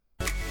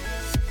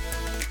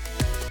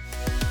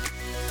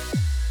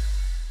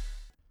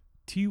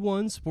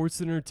T1 Sports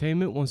and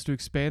Entertainment wants to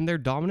expand their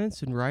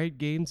dominance in Riot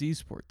Games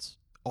esports.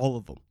 All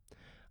of them.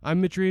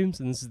 I'm Mitch Reams,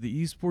 and this is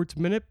the Esports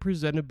Minute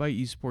presented by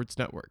Esports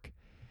Network.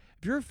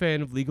 If you're a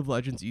fan of League of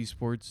Legends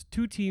esports,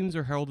 two teams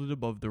are heralded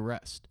above the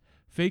rest.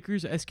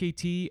 Faker's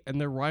SKT and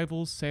their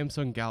rivals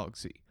Samsung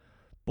Galaxy.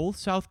 Both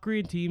South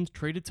Korean teams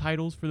traded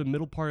titles for the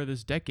middle part of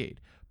this decade,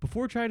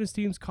 before China's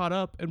teams caught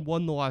up and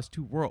won the last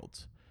two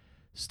worlds.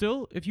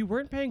 Still, if you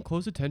weren't paying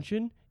close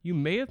attention, you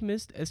may have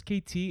missed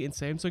SKT and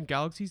Samsung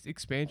Galaxy's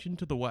expansion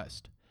to the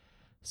West.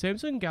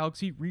 Samsung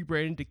Galaxy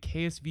rebranded to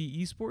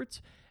KSV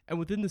Esports, and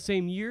within the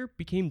same year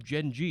became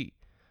Gen G.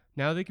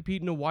 Now they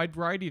compete in a wide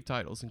variety of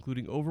titles,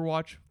 including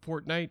Overwatch,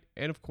 Fortnite,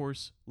 and of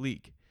course,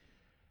 League.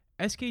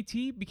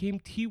 SKT became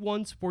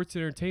T1 Sports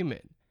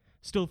Entertainment.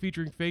 Still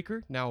featuring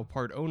Faker, now a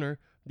part owner,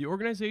 the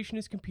organization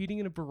is competing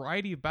in a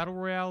variety of battle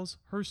royales,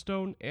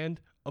 Hearthstone, and,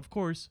 of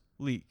course,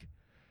 League.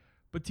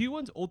 But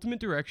T1's ultimate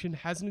direction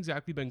hasn't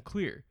exactly been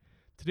clear.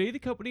 Today, the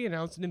company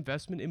announced an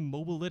investment in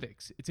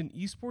Mobalytics. It's an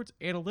esports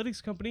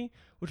analytics company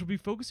which will be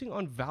focusing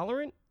on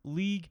Valorant,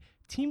 League,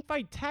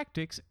 Teamfight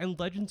Tactics, and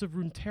Legends of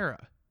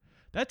Runeterra.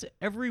 That's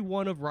every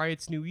one of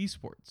Riot's new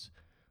esports.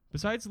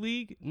 Besides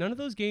League, none of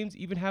those games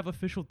even have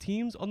official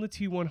teams on the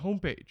T1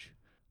 homepage.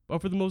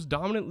 But for the most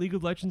dominant League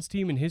of Legends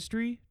team in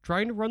history,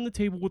 trying to run the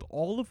table with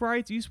all of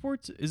Riot's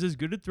esports is as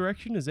good a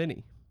direction as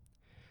any.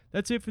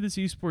 That's it for this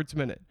Esports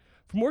Minute.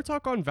 For more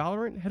talk on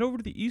Valorant, head over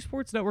to the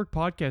Esports Network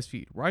podcast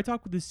feed, where I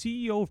talk with the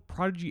CEO of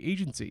Prodigy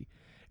Agency.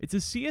 It's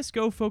a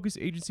CSGO-focused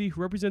agency who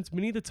represents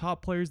many of the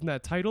top players in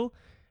that title,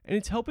 and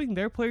it's helping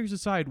their players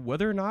decide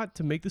whether or not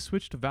to make the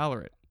switch to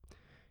Valorant.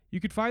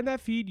 You can find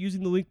that feed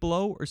using the link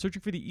below or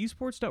searching for the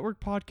Esports Network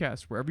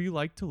podcast wherever you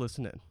like to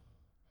listen in.